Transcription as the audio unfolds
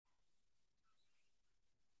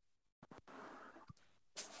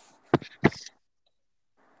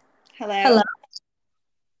Hello. Hello.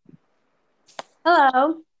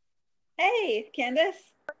 Hello. Hey,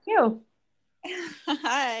 Candace. You.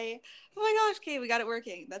 Hi. Oh my gosh, okay, we got it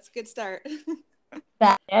working. That's a good start.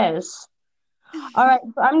 That is. All right.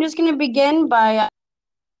 So I'm just going to begin by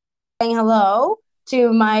saying hello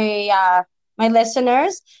to my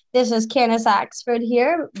listeners. This is Candace Axford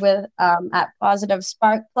here with at Positive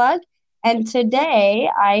Spark Plug, and today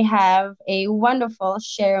I have a wonderful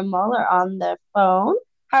Cher Muller on the phone.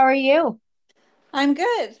 How are you? I'm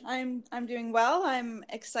good. I'm doing well. I'm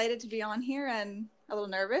excited to be on here and a little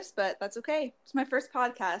nervous, but that's okay. It's my first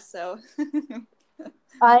podcast, so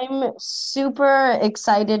I'm super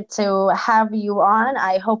excited to have you on.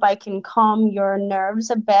 I hope I can calm your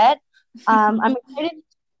nerves a bit. I'm excited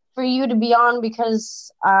for you to be on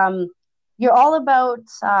because you're all about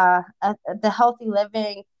the healthy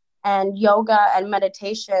living and yoga and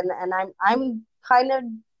meditation, and I'm kind of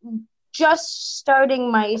just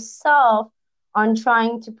starting myself on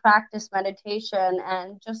trying to practice meditation,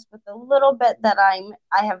 and just with a little bit that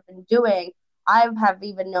I have been doing, I have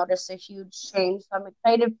even noticed a huge change. So I'm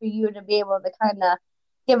excited for you to be able to kind of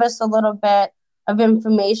give us a little bit of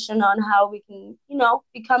information on how we can,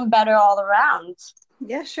 become better all around.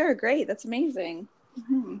 yeah, sure, great. That's amazing.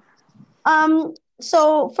 Hmm.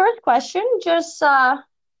 So first question, just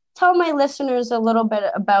tell my listeners a little bit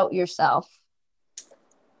about yourself.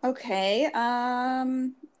 Okay.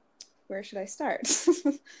 Where should I start?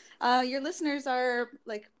 Your listeners are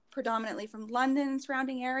like predominantly from London and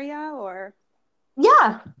surrounding area, or?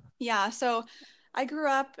 Yeah. Yeah, so I grew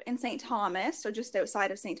up in St. Thomas, so just outside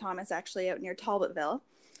of St. Thomas, actually, out near Talbotville.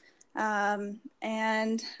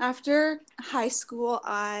 And after high school,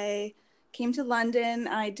 I came to London.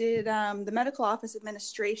 I did the medical office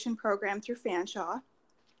administration program through Fanshawe.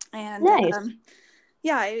 And Nice.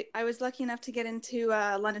 yeah, I was lucky enough to get into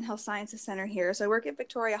London Health Sciences Centre here. So I work at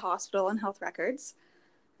Victoria Hospital and Health Records.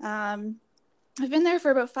 Um, I've been there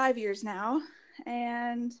for about 5 years now,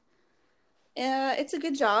 and it's a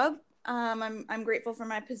good job. I'm grateful for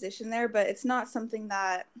my position there, but it's not something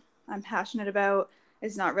that I'm passionate about.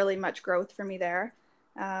 It's not really much growth for me there,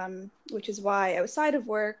 which is why outside of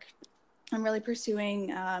work, I'm really pursuing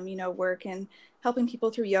work and helping people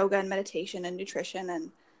through yoga and meditation and nutrition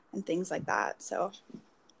and things like that. So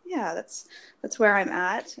yeah, that's where I'm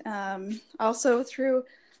at. Also through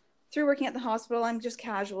working at the hospital, I'm just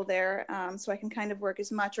casual there, so I can kind of work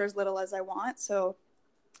as much or as little as I want. So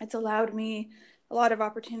it's allowed me a lot of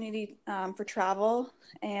opportunity for travel.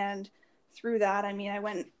 And through that, I mean,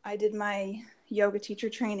 I did my yoga teacher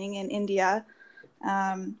training in India.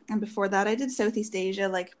 And before that, I did Southeast Asia,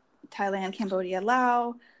 like Thailand, Cambodia,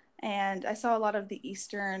 Laos. And I saw a lot of the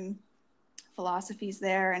Eastern philosophies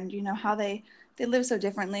there, and, how they live so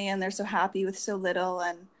differently and they're so happy with so little.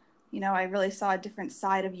 And, I really saw a different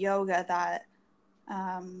side of yoga that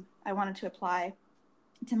I wanted to apply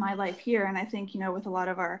to my life here. And I think, with a lot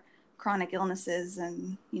of our chronic illnesses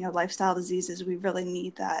and, lifestyle diseases, we really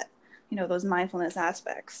need that, those mindfulness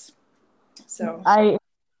aspects. So, I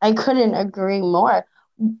I couldn't agree more.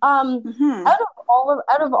 Um, mm-hmm.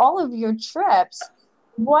 out of all of your trips,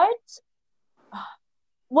 what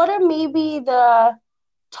what are maybe the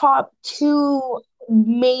top two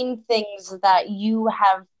main things that you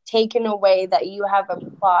have taken away that you have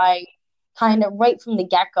applied kind of right from the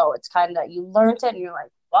get-go? It's kind of you learned it and you're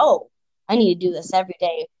like, whoa, I need to do this every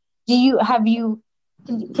day. Do you have you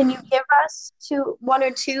can you give us one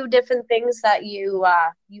or two different things that you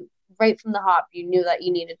right from the hop you knew that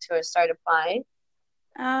you needed to start applying?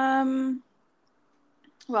 um,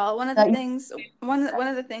 well, That you, one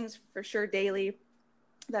of the things for sure daily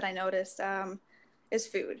that I noticed is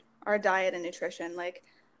food, our diet and nutrition. Like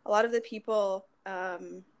a lot of the people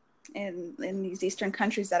in these Eastern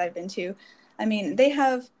countries that I've been to, I mean, they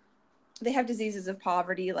have diseases of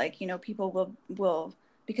poverty. Like, people will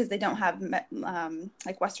because they don't have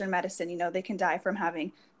like Western medicine, they can die from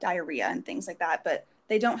having diarrhea and things like that, but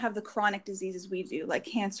they don't have the chronic diseases we do, like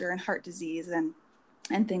cancer and heart disease and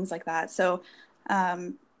things like that. So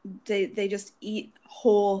um, they just eat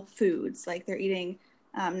whole foods. Like they're eating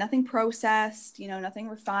nothing processed, nothing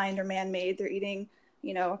refined or man-made. They're eating,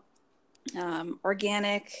 you know,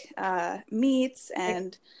 organic meats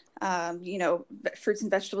and fruits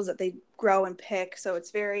and vegetables that they grow and pick. So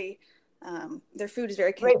it's very their food is very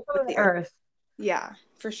right connected with from the the earth. earth. Yeah,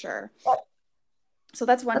 for sure. So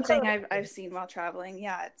that's one That's thing I've seen while traveling.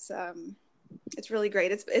 Yeah, it's really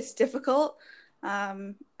great. It's difficult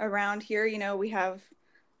around here. We have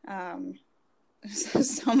um,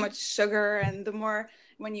 so much sugar, and the more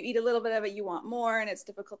when you eat a little bit of it, you want more, and it's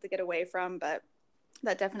difficult to get away from. But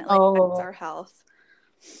that definitely affects oh our health.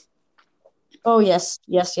 Oh yes,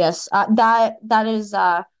 yes, yes. That is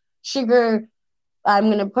sugar.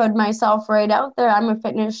 I'm gonna put myself right out there. I'm a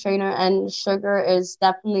fitness trainer, and sugar is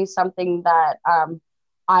definitely something that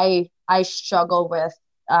I struggle with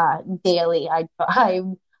daily. I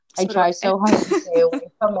So do try I. so hard to stay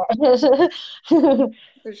away from it.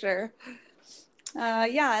 For sure.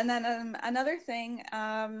 Yeah, and then another thing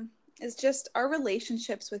is just our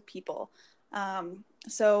relationships with people.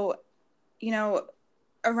 So, you know,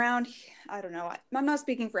 around, I don't know, I'm not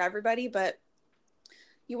speaking for everybody, but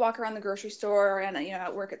you walk around the grocery store and,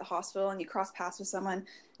 at work at the hospital and you cross paths with someone,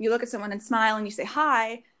 you look at someone and smile and you say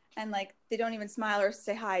hi, and like they don't even smile or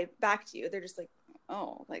say hi back to you. They're just like,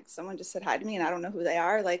 oh, like someone just said hi to me and I don't know who they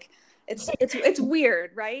are. Like it's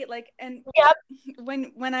weird, right? Like, and Yep.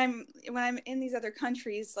 when I'm in these other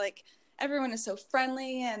countries, like everyone is so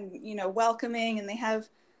friendly and welcoming, and they have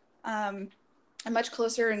a much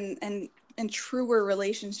closer and truer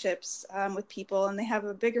relationships with people, and they have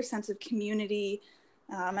a bigger sense of community,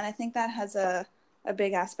 and I think that has a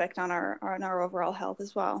big aspect on our overall health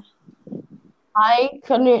as well. I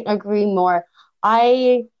couldn't agree more.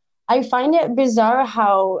 I I find it bizarre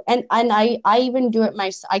how and I even do it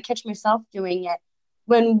I catch myself doing it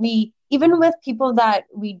when we even with people that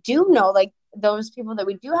we do know, like those people that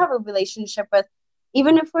we do have a relationship with,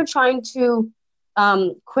 even if we're trying to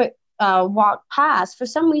quit walk past, for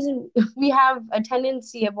some reason we have a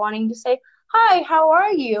tendency of wanting to say, "Hi, how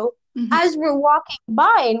are you?" Mm-hmm. as we're walking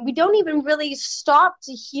by, and we don't even really stop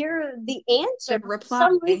to hear the answer. The But for reply,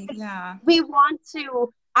 some reason yeah. we want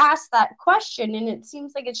to ask that question, and it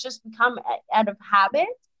seems like it's just become out of habit,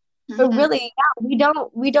 but Mm-hmm. really yeah,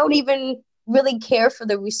 we don't even really care for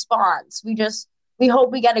the response. We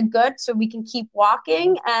hope we get a good so we can keep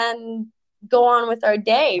walking and go on with our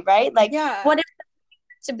day, right? Like Yeah. what if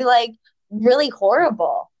to be like really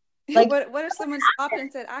horrible, like What if someone stopped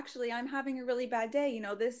and said, "Actually, I'm having a really bad day.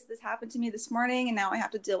 This happened to me this morning, and now I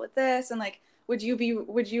have to deal with this." And like, would you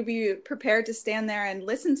be prepared to stand there and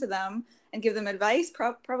listen to them and give them advice?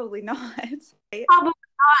 Probably not. Right? probably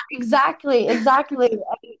not exactly.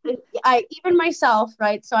 I even myself,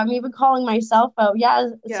 right? So I'm even calling myself out. Yeah,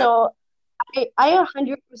 Yeah, so I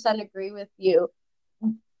 100% agree with you.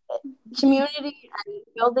 Community and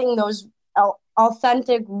building those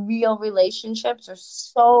authentic, real relationships are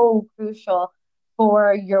so crucial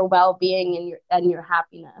for your well-being and your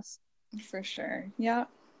happiness. for sure. Yeah.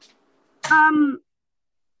 Um,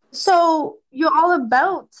 so you're all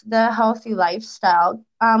about the healthy lifestyle.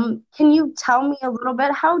 Can you tell me a little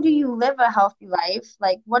bit? How do you live a healthy life?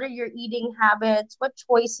 Like, what are your eating habits? What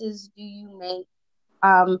choices do you make?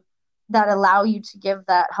 um, that allow you to give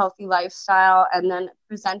that healthy lifestyle and then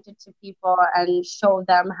present it to people and show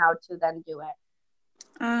them how to then do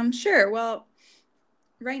it. Sure. Well,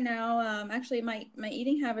 right now, actually, my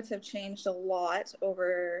eating habits have changed a lot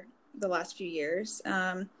over the last few years.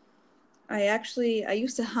 I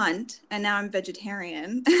used to hunt, and now I'm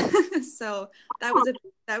vegetarian. So that was a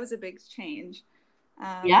that was a big change.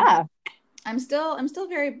 Um, Yeah. I'm still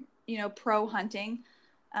very, pro hunting.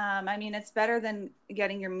 I mean, it's better than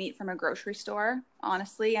getting your meat from a grocery store,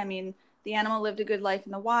 honestly. I mean, the animal lived a good life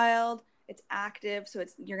in the wild. It's active, so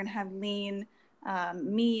you're gonna have lean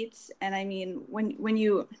meat. And I mean, when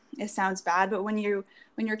you it sounds bad, but when you're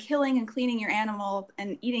killing and cleaning your animal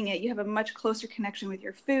and eating it, you have a much closer connection with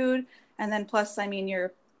your food. And then plus, I mean,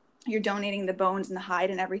 you're donating the bones and the hide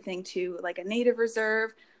and everything to like a native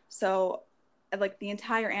reserve. So like the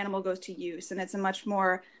entire animal goes to use, and it's a much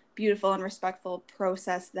more beautiful and respectful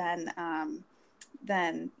process than how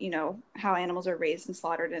animals are raised and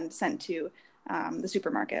slaughtered and sent to the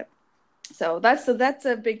supermarket. So that's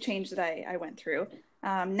a big change that I went through.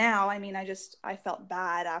 Now, I mean, I felt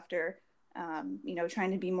bad after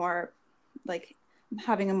trying to be more like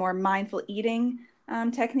having a more mindful eating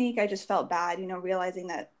technique. I just felt bad, realizing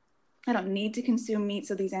that I don't need to consume meat,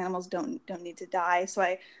 so these animals don't need to die. So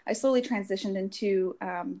I slowly transitioned into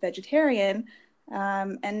vegetarian,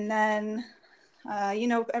 and then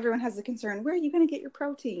everyone has the concern, where are you going to get your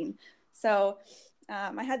protein? So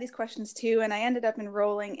I had these questions too, and I ended up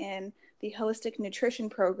enrolling in the holistic nutrition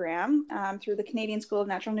program through the Canadian School of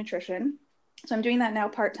Natural Nutrition. So I'm doing that now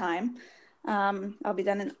part time. I'll be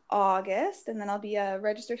done in August, and then I'll be a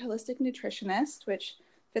registered holistic nutritionist, which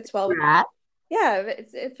fits well with Right. yeah,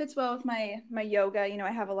 it fits well with my yoga.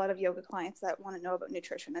 I have a lot of yoga clients that want to know about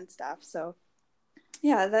nutrition and stuff. So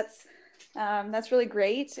yeah, that's really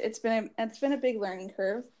great. It's been a big learning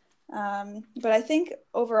curve, but I think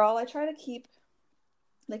overall I try to keep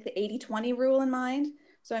like the 80-20 rule in mind.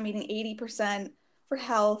 So I'm eating 80% for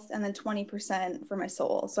health and then 20% for my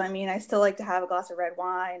soul. So I mean, I still like to have a glass of red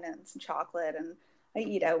wine and some chocolate and I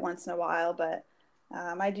eat out once in a while, but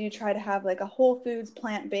I do try to have like a whole foods,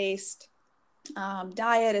 plant-based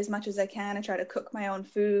diet as much as I can. I try to cook my own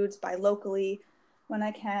foods, buy locally when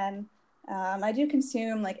I can. I do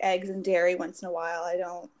consume like eggs and dairy once in a while. I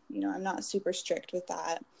don't, I'm not super strict with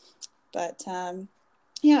that. But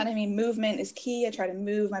yeah, and I mean, movement is key. I try to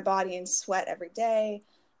move my body and sweat every day.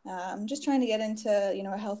 Just trying to get into,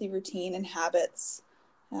 a healthy routine and habits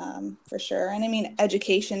for sure. And I mean,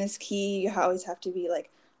 education is key. You always have to be like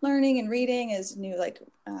learning and reading as new like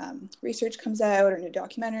research comes out or new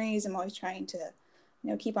documentaries. I'm always trying to,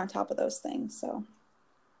 keep on top of those things. So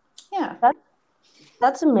yeah.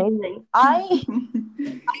 That's amazing. I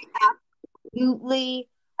absolutely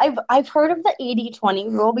I've heard of the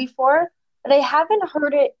 80/20 rule before, but I haven't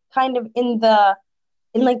heard it kind of in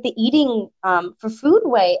like the eating for food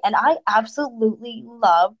way. And I absolutely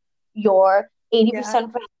love your Yeah.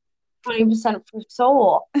 80% for 20% for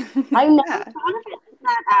soul. I never Yeah. thought of it in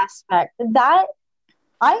that aspect. That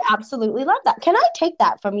I absolutely love that. Can I take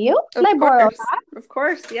that from you? Can Of I borrow course. that? Of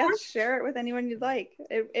course. Yes. Share it with anyone you'd like.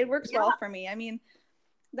 It works Yeah. well for me. I mean,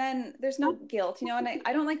 then there's no guilt, and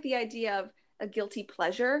I don't like the idea of a guilty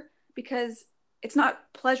pleasure because it's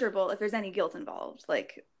not pleasurable if there's any guilt involved.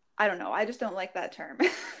 Like, I don't know. I just don't like that term.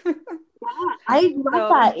 I love So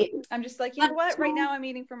that. I'm just like, you know That's what? Right so now I'm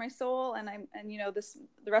eating for my soul, and this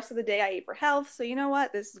the rest of the day I eat for health. So you know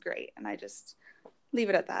what? This is great, and I just leave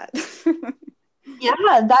it at that.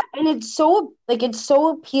 yeah, that and it's so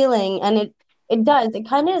appealing and it does. It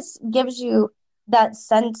kind of gives you that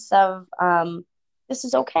sense of this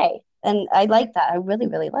is okay. And I like that. I really,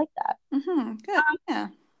 really like Good. Yeah.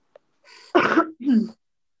 that.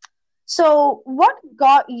 So, what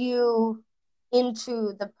got you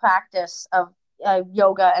into the practice of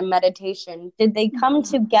yoga and meditation? Did they come Mhm.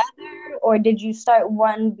 together, or did you start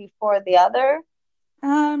one before the other?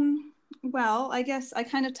 Well, I guess I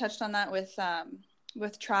kind of touched on that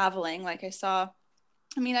with traveling. Like I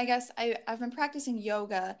guess I've been practicing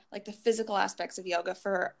yoga, like the physical aspects of yoga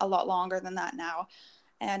for a lot longer than that now.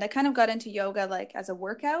 And I kind of got into yoga like as a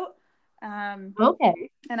workout. Um,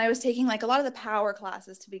 Okay. and I was taking like a lot of the power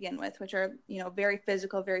classes to begin with, which are, very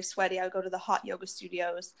physical, very sweaty. I would go to the hot yoga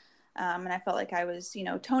studios. And I felt like I was,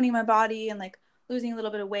 toning my body and like losing a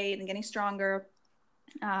little bit of weight and getting stronger.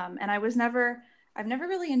 And I've never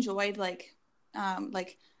really enjoyed like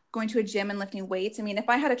going to a gym and lifting weights. I mean, if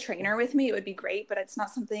I had a trainer with me, it would be great, but it's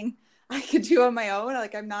not something I could do on my own.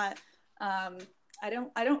 Like I'm not, um, I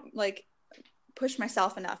don't like push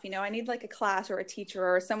myself enough. I need like a class or a teacher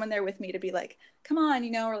or someone there with me to be like, come on,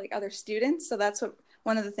 or like other students. So that's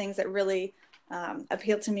one of the things that really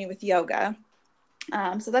appealed to me with yoga.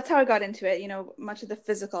 So that's how I got into it, much of the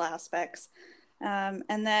physical aspects. And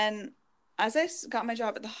then as I got my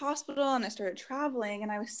job at the hospital and I started traveling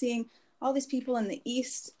and I was seeing all these people in the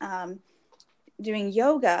East doing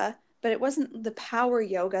yoga, but it wasn't the power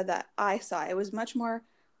yoga that I saw. It was much more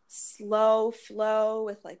slow flow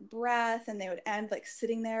with like breath, and they would end like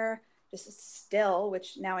sitting there just still,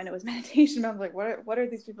 which now I know is meditation. But I'm like, what are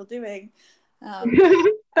these people doing? Um,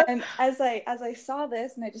 and as I saw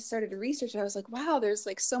this and I just started to research it, I was like, wow, there's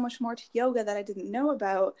like so much more to yoga that I didn't know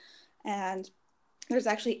about. And there's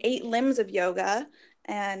actually 8 limbs of yoga,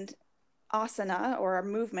 and asana or a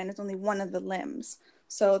movement is only one of the limbs.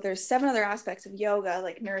 So there's 7 other aspects of yoga,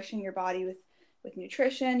 like nourishing your body with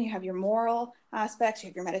nutrition. You have your moral aspects, you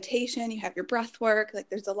have your meditation, you have your breath work. Like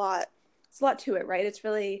there's a lot. It's a lot to it, right? It's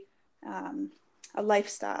really a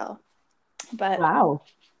lifestyle. But Wow.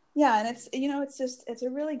 yeah, and it's a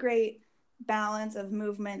really great balance of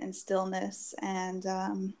movement and stillness, and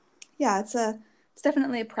yeah, it's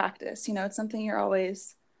definitely a practice. It's something you're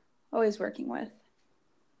always working with.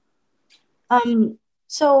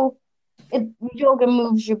 So it yoga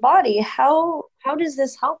moves your body. How does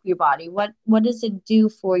this help your body? What does it do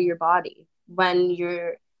for your body when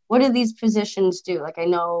what do these positions do? Like I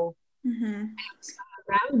know Mm-hmm.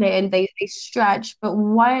 around it and they stretch, but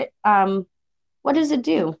what does it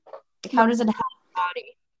do? Like how does it help the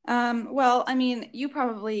body? Well, I mean, you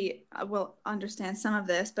probably will understand some of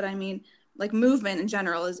this, but I mean, like movement in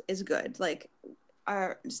general is good. Like,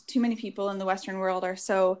 too many people in the Western world are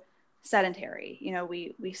so sedentary.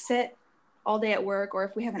 We sit all day at work, or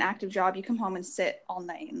if we have an active job, you come home and sit all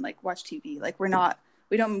night and like watch TV. Like we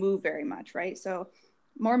don't move very much, right? So,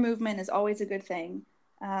 more movement is always a good thing.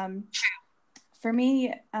 Um, for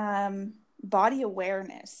me, body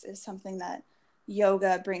awareness is something that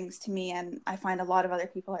yoga brings to me, and I find a lot of other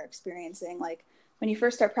people are experiencing. Like when you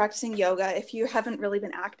first start practicing yoga, if you haven't really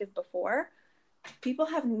been active before, people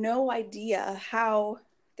have no idea how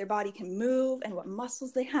their body can move and what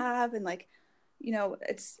muscles they have, and like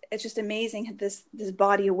it's just amazing, this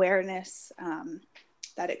body awareness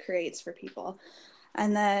that it creates for people.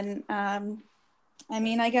 And then I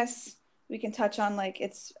mean, I guess we can touch on like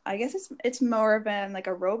it's more of an like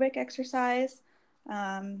aerobic exercise,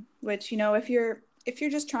 which if you're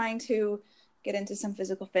just trying to get into some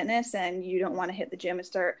physical fitness and you don't want to hit the gym and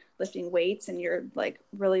start lifting weights and you're like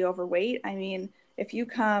really overweight. I mean, if you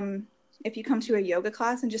come to a yoga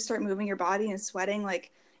class and just start moving your body and sweating,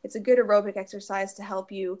 like it's a good aerobic exercise to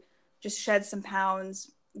help you just shed some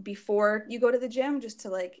pounds before you go to the gym, just to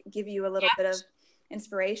like give you a little bit of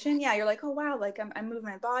inspiration. Yeah, you're like, oh wow, like I'm moving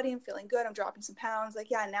my body, I'm feeling good, I'm dropping some pounds.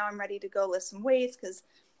 Like, yeah, now I'm ready to go lift some weights, because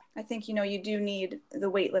I think you do need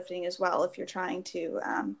the weightlifting as well if you're trying to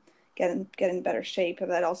get in better shape. But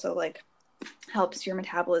that also like helps your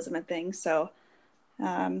metabolism and things. So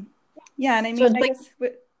yeah, and I So mean, it's I like,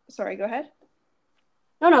 guess. Sorry, go ahead.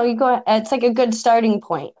 no, you go ahead. It's like a good starting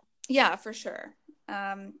point. Yeah, for sure.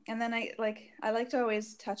 And then I like to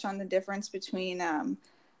always touch on the difference between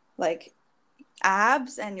like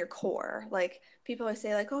abs and your core. Like people always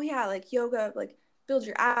say like, oh yeah, like yoga like builds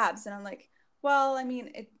your abs, and I'm like, well, I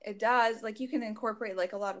mean it does. Like you can incorporate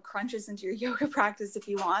like a lot of crunches into your yoga practice if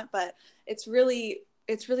you want, but it's really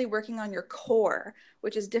working on your core,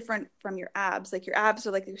 which is different from your abs. Like your abs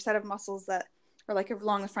are like your set of muscles that are like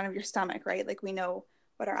along the front of your stomach, right? Like we know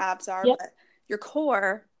what our abs are, Yep. but your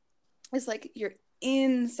core is like your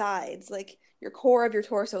insides, like your core of your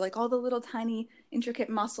torso, like all the little tiny intricate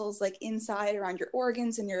muscles like inside around your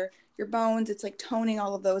organs and your bones. It's like toning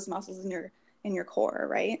all of those muscles in your core,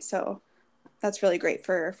 right? So that's really great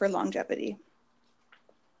for longevity.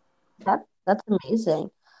 That's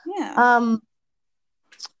amazing. Yeah. Um,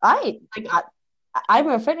 I'm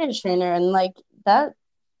a fitness trainer, and like that,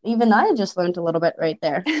 even I just learned a little bit right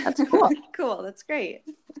there. That's cool. Cool. That's great.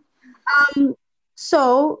 Um,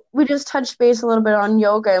 so we just touched base a little bit on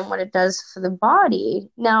yoga and what it does for the body.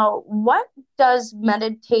 Now, what does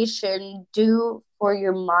meditation do for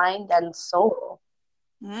your mind and soul?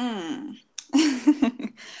 Mm.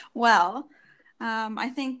 Well, I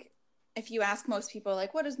think if you ask most people,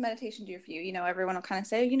 like, what does meditation do for you? Everyone will kind of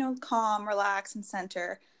say, calm, relax, and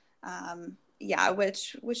center. Yeah,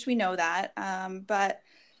 which we know that. But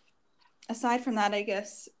aside from that, I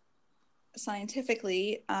guess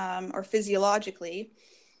scientifically or physiologically,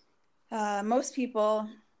 most people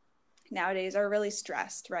nowadays are really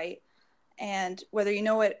stressed, right? And whether you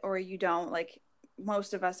know it or you don't, like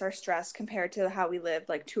most of us are stressed compared to how we lived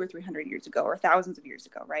like 200 or 300 years ago or thousands of years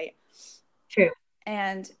ago, right? True.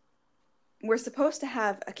 And we're supposed to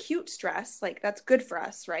have acute stress, like that's good for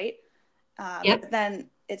us, right? Yep. But then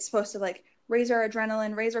it's supposed to like raise our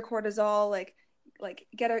adrenaline, raise our cortisol, like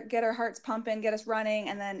get our hearts pumping, get us running,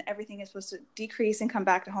 and then everything is supposed to decrease and come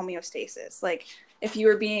back to homeostasis. Like if you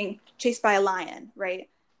were being chased by a lion, right?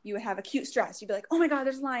 You would have acute stress. You'd be like, "Oh my God,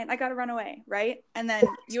 there's a lion! I gotta run away!" Right? And then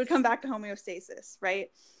you would come back to homeostasis, right?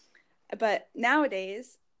 But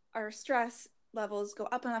nowadays, our stress levels go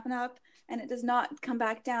up and up and up, and it does not come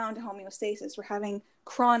back down to homeostasis. We're having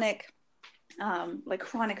chronic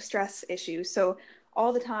stress issues. So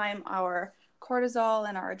all the time, our cortisol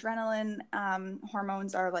and our adrenaline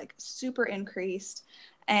hormones are like super increased.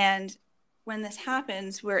 And when this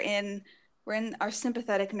happens, we're in our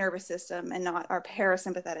sympathetic nervous system and not our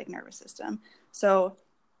parasympathetic nervous system. So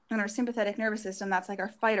in our sympathetic nervous system, that's like our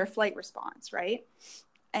fight or flight response, right?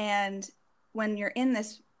 And when you're in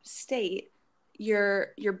this state,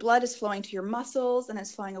 your blood is flowing to your muscles and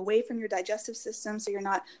it's flowing away from your digestive system, so you're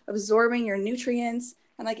not absorbing your nutrients.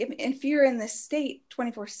 And like if you're in this state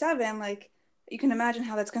 24/7, like you can imagine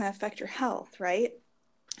how that's going to affect your health, right?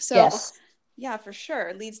 So Yes. yeah, for sure,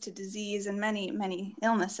 it leads to disease and many many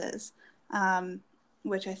illnesses,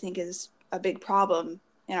 which I think is a big problem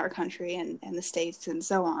in our country and the states and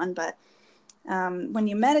so on. But when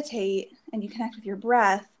you meditate and you connect with your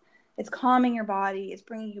breath, it's calming your body, it's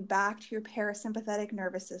bringing you back to your parasympathetic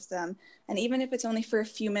nervous system. And even if it's only for a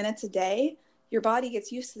few minutes a day, your body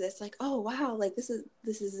gets used to this, like, oh wow, like this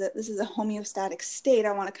is a homeostatic state,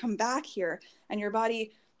 I want to come back here. And your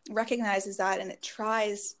body recognizes that, and it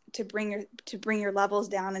tries to bring your levels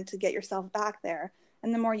down and to get yourself back there.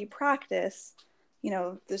 And the more you practice,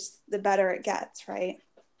 the better it gets, right?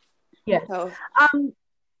 Yeah. So Um,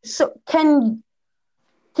 so can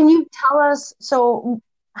you tell us, so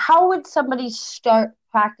how would somebody start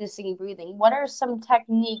practicing breathing? What are some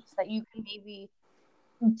techniques that you can maybe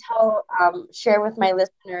share with my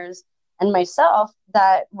listeners and myself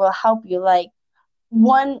that will help you? Like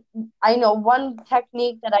one, I know one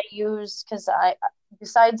technique that I use because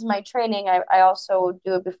besides my training, I also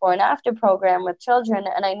do a before and after program with children,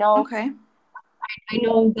 and okay. I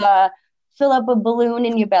know the fill up a balloon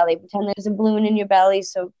in your belly. Pretend there's a balloon in your belly,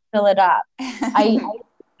 so fill it up. I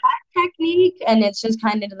technique, and it's just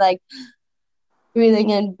kind of like breathing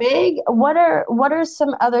in big. What are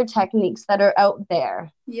some other techniques that are out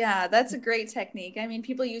there? Yeah, that's a great technique. I mean,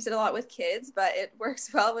 people use it a lot with kids, but it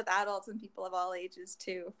works well with adults and people of all ages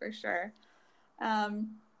too, for sure.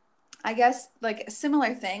 Um, I guess like a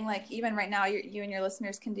similar thing, like even right now, you and your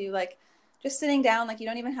listeners can do like just sitting down, like you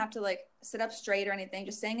don't even have to like sit up straight or anything,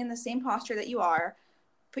 just staying in the same posture that you are.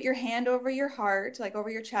 Put your hand over your heart, like over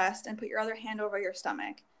your chest, and put your other hand over your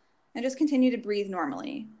stomach, and just continue to breathe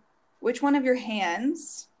normally. Which one of your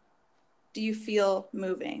hands do you feel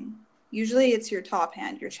moving? Usually it's your top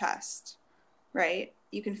hand, your chest, right?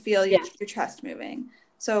 You can feel your chest moving.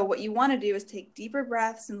 So what you want to do is take deeper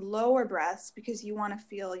breaths and lower breaths because you want to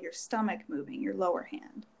feel your stomach moving, your lower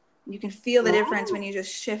hand. You can feel the difference when you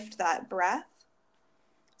just shift that breath.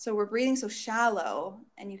 So we're breathing so shallow,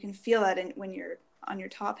 and you can feel that when you're on your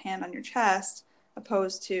top hand on your chest,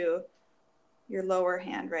 opposed to your lower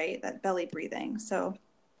hand, right? That belly breathing. So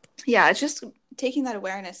yeah, it's just taking that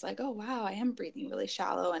awareness, like, oh wow, I am breathing really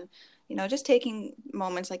shallow, and just taking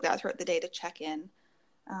moments like that throughout the day to check in.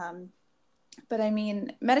 But I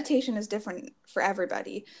mean, meditation is different for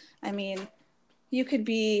everybody. I mean, you could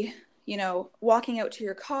be, walking out to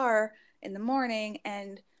your car in the morning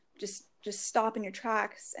and just stop in your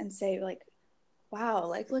tracks and say like, wow,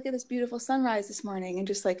 like look at this beautiful sunrise this morning, and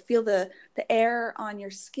just like feel the air on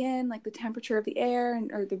your skin, like the temperature of the air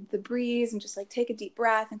and or the breeze, and just like take a deep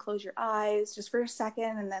breath and close your eyes just for a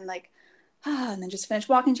second, and then like and then just finish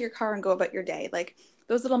walking to your car and go about your day. Like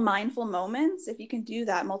those little mindful moments, if you can do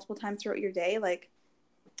that multiple times throughout your day, like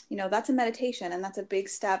that's a meditation, and that's a big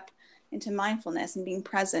step into mindfulness and being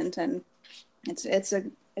present, and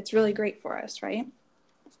it's really great for us, right?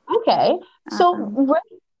 Okay. So um,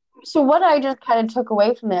 what I just kind of took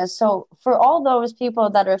away from this, so for all those people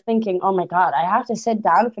that are thinking, oh my God, I have to sit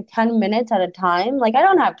down for 10 minutes at a time, like I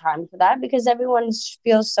don't have time for that because everyone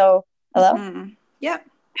feels so, hello? mm-hmm. Yep.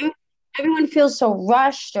 Everyone feels so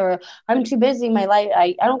rushed, or I'm too busy in my life.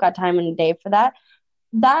 I don't got time in a day for that.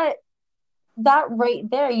 That that right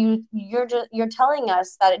there, you're telling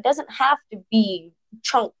us that it doesn't have to be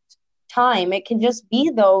chunked time. It can just be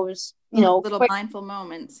those, Little quick. mindful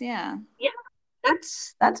moments. Yeah. Yeah,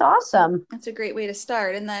 that's awesome. That's a great way to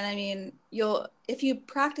start. And then, I mean, if you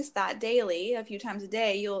practice that daily, a few times a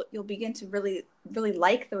day, you'll begin to really, really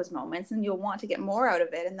like those moments, and you'll want to get more out of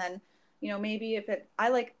it. And then, maybe I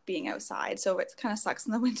like being outside, so it kind of sucks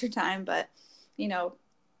in the winter time, but, you know,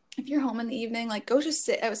 if you're home in the evening, like go just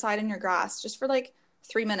sit outside in your grass just for like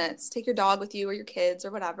 3 minutes. Take your dog with you or your kids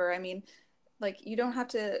or whatever. I mean, like you don't have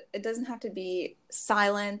to, it doesn't have to be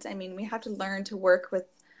silent. I mean, we have to learn to work with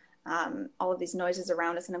all of these noises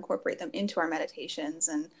around us and incorporate them into our meditations,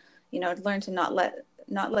 and learn to not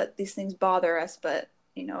let these things bother us, but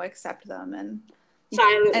accept them, and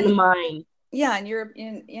Silent in the and mind. yeah,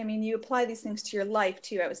 and I mean, you apply these things to your life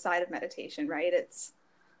too outside of meditation, right? It's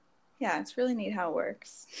really neat how it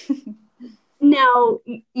works. Now,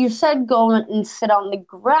 you said go and sit on the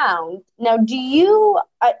ground. Now,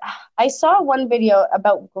 I saw one video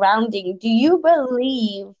about grounding.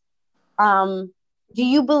 Um, do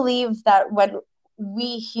you believe that when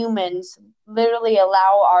we humans literally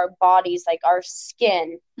allow our bodies, like our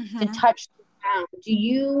skin, to Mm-hmm. touch the ground, do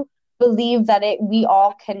you believe that we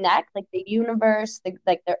all connect, like the universe,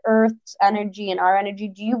 like the Earth's energy and our energy?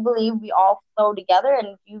 Do you believe we all flow together,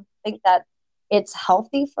 and do you think that it's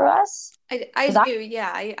healthy for us? I Because I do,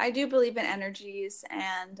 yeah. I do believe in energies,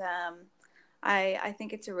 and I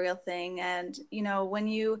think it's a real thing. And when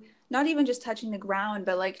you not even just touching the ground,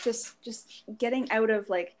 but like just getting out of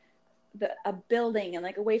like a building and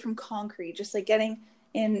like away from concrete, just like getting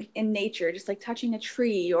in nature, just like touching a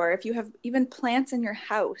tree, or if you have even plants in your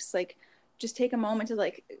house, like just take a moment to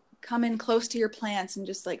like come in close to your plants and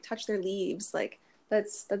just like touch their leaves. Like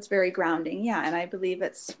that's very grounding. Yeah, and I believe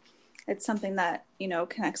it's something that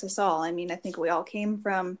connects us all. I mean, I think we all came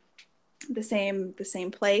from the same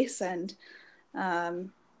place, and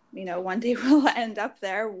one day we'll end up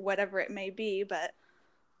there, whatever it may be. But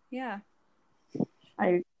yeah.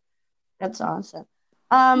 I that's awesome.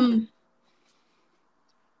 Yeah. Um,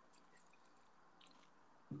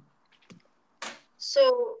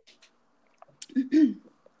 so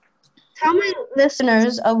tell my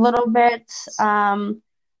listeners a little bit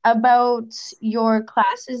about your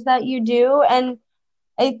classes that you do. And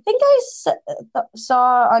I think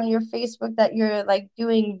saw on your Facebook that you're like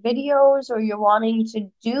doing videos, or you're wanting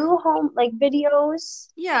to do home like videos.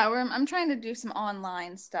 Yeah, I'm trying to do some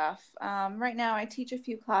online stuff. Right now, I teach a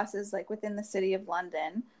few classes like within the city of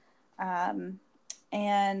London. Um,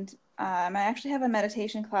 And I actually have a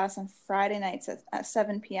meditation class on Friday nights at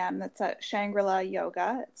 7 p.m. That's at Shangri-La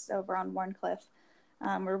Yoga. It's over on Warncliffe.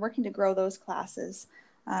 We're working to grow those classes.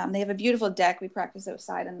 They have a beautiful deck. We practice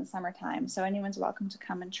outside in the summertime, so anyone's welcome to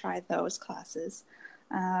come and try those classes.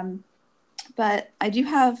 But I do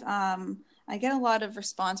have, I get a lot of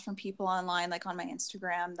response from people online, like on my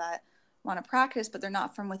Instagram, that want to practice, but they're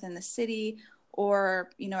not from within the city. Or,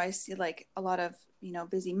 I see like a lot of,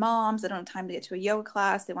 busy moms that don't have time to get to a yoga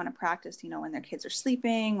class. They want to practice, when their kids are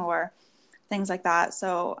sleeping or things like that.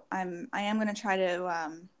 So I am going to try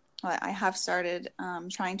to, I have started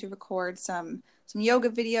trying to record some yoga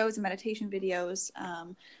videos and meditation videos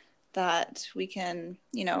that we can,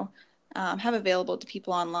 have available to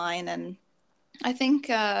people online. And I think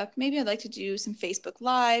maybe I'd like to do some Facebook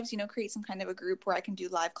Lives, create some kind of a group where I can do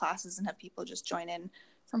live classes and have people just join in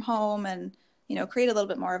from home and, create a little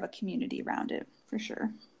bit more of a community around it for sure.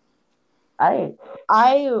 I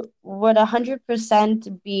would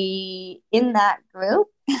 100% be in that group.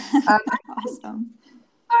 Um, Awesome.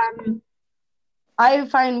 um, I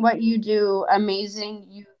find what you do amazing.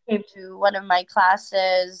 You came to one of my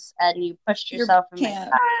classes and you pushed Your boot yourself in my camp.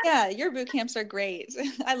 class. Yeah, your boot camps are great.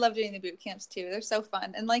 I love doing the boot camps too. They're so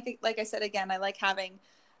fun. And like I said again, I like having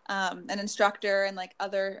an instructor and like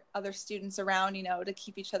other students around, to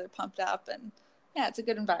keep each other pumped up. And yeah, it's a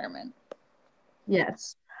good environment.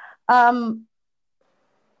 Yes. Um,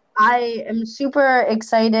 I am super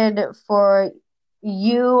excited for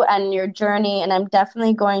you and your journey, and I'm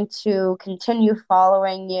definitely going to continue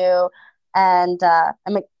following you. And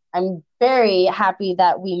I'm very happy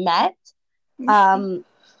that we met. Um,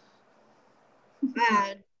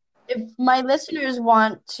 and if my listeners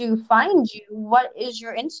want to find you, what is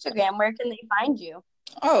your Instagram? Where can they find you?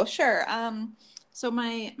 Oh, sure. So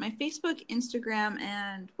my Facebook, Instagram,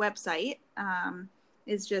 and website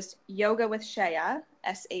is just Yoga with Shaya,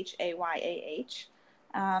 Shayah.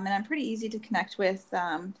 And I'm pretty easy to connect with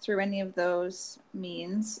through any of those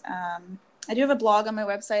means. I do have a blog on my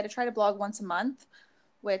website. I try to blog once a month,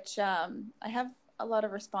 which I have a lot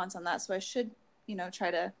of response on that. So I should,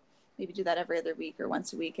 try to maybe do that every other week or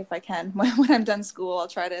once a week if I can. When I'm done school, I'll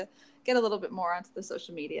try to get a little bit more onto the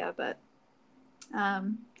social media. But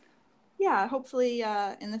um, yeah, hopefully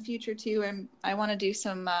in the future too. And I want to do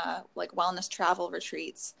some like wellness travel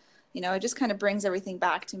retreats. It just kind of brings everything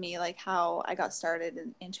back to me, like how I got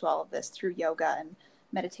started into all of this through yoga and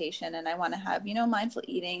meditation. And I want to have, mindful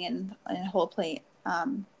eating and whole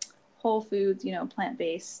foods,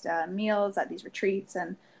 plant-based meals at these retreats.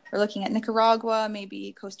 And we're looking at Nicaragua,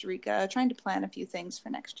 maybe Costa Rica, trying to plan a few things for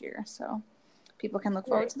next year. So people can look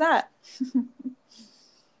forward to that.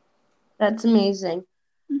 That's amazing.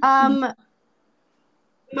 Um,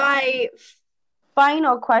 my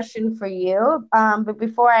final question for you. But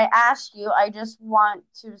before I ask you, I just want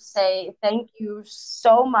to say thank you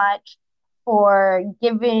so much for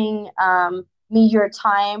giving me your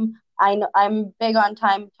time. I know I'm big on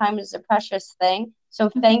time. Time is a precious thing. So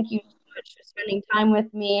thank you so much for spending time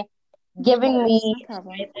with me, Of giving course, me no my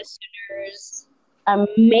problem. listeners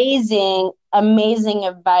amazing, amazing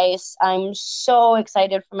advice. I'm so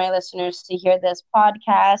excited for my listeners to hear this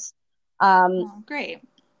podcast. Um, Oh, great.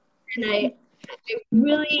 and I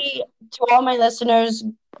really, to all my listeners,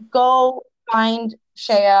 go find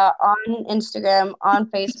Shaya on Instagram, on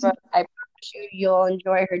Facebook. I promise you, you'll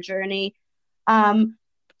enjoy her journey. Um,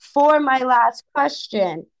 for my last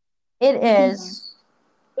question, it Mhm. is,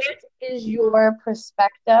 what is your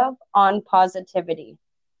perspective on positivity?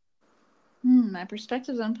 My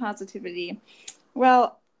perspectives on positivity.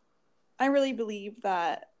 Well, I really believe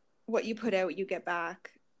that what you put out, you get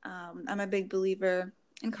back. I'm a big believer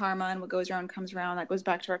in karma and what goes around comes around. That goes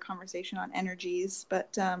back to our conversation on energies.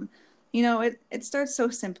 But, it starts so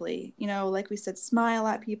simply. Like we said, smile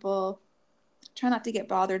at people, try not to get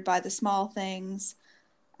bothered by the small things.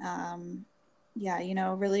 Um, yeah,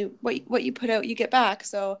 really what you put out, you get back.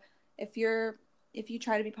 So if you're if you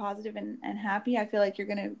try to be positive and happy, I feel like you're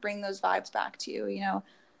going to bring those vibes back to you.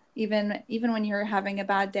 Even when you're having a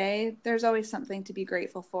bad day, there's always something to be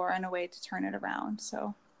grateful for and a way to turn it around.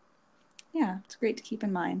 So yeah, it's great to keep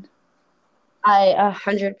in mind. I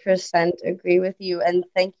 100% agree with you, and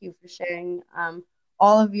thank you for sharing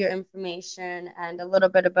all of your information and a little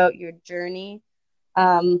bit about your journey.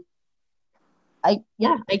 Um, I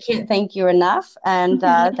can't thank you enough, and No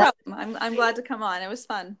that's problem. I'm glad to come on. It was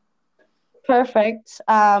fun. perfect.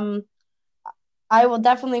 I will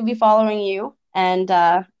definitely be following you, and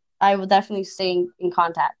I will definitely stay in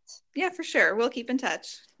contact. Yeah, for sure. We'll keep in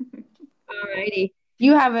touch. Alrighty,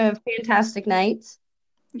 you have a fantastic night.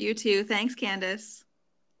 You too. Thanks, Candace.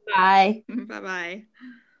 Bye. Bye bye.